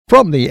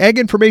From the Ag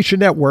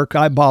Information Network,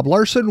 I'm Bob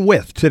Larson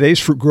with today's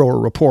Fruit Grower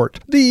Report.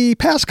 The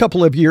past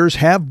couple of years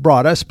have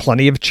brought us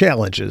plenty of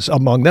challenges,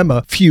 among them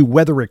a few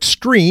weather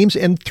extremes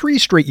and 3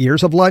 straight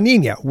years of La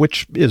Nina,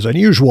 which is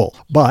unusual.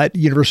 But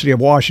University of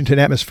Washington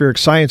Atmospheric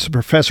Science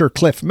professor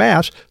Cliff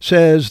Mass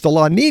says the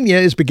La Nina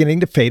is beginning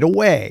to fade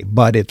away,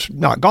 but it's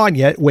not gone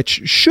yet,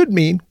 which should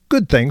mean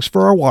good things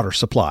for our water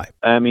supply.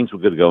 That means we're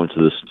going to go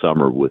into this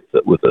summer with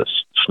a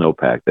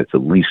snowpack that's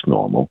at least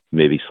normal,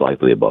 maybe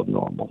slightly above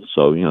normal.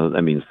 So,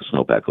 that means the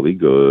snowpack will be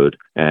good,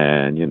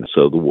 and,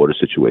 so the water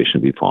situation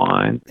will be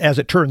fine. As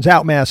it turns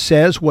out, Mass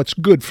says what's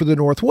good for the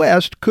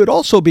Northwest could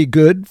also be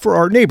good for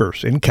our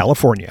neighbors in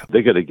California.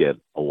 They're going to get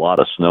a lot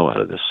of snow out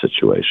of this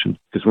situation,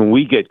 because when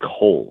we get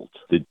cold,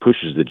 it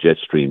pushes the jet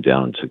stream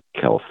down into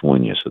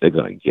California, so they're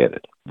going to get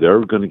it.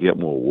 They're going to get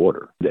more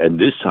water. And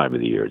this time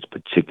of the year, it's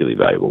particularly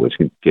valuable. It's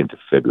going to get into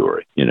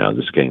February.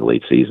 This is getting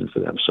late season for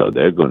them, so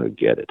they're going to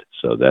get it.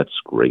 So that's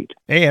great.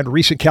 And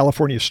recent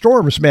California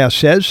storms, Mass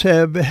says,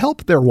 have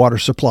helped their water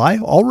supply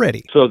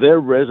already. So their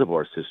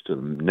reservoir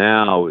system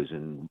now is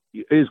going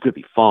to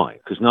be fine,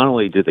 because not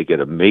only did they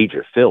get a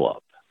major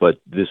fill-up, but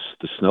the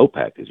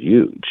snowpack is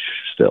huge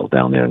still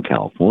down there in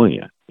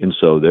California. And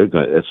so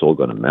that's all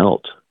going to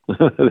melt.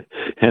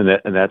 and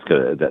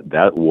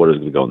that water is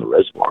going to go in the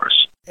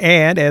reservoirs.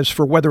 And as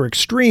for weather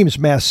extremes,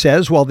 Mass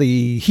says, while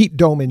the heat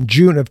dome in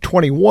June of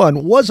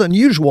 21 was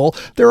unusual,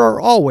 there are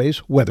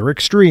always weather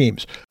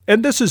extremes.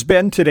 And this has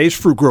been today's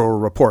Fruit Grower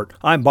Report.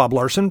 I'm Bob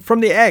Larson from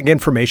the Ag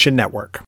Information Network.